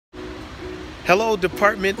Hello,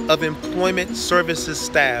 Department of Employment Services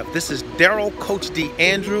staff. This is Daryl Coach D.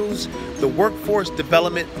 Andrews, the Workforce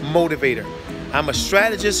Development Motivator. I'm a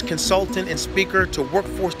strategist, consultant, and speaker to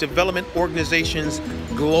workforce development organizations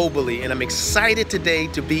globally, and I'm excited today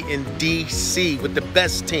to be in DC with the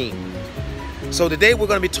best team. So today we're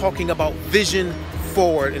going to be talking about vision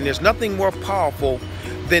forward, and there's nothing more powerful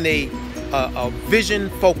than a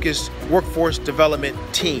vision-focused workforce development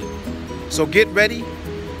team. So get ready.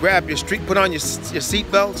 Grab your put on your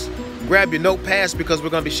seat belts, grab your notepads because we're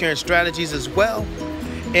going to be sharing strategies as well.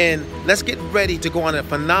 And let's get ready to go on a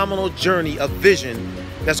phenomenal journey of vision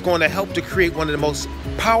that's going to help to create one of the most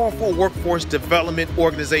powerful workforce development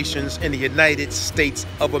organizations in the United States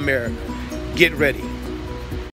of America. Get ready.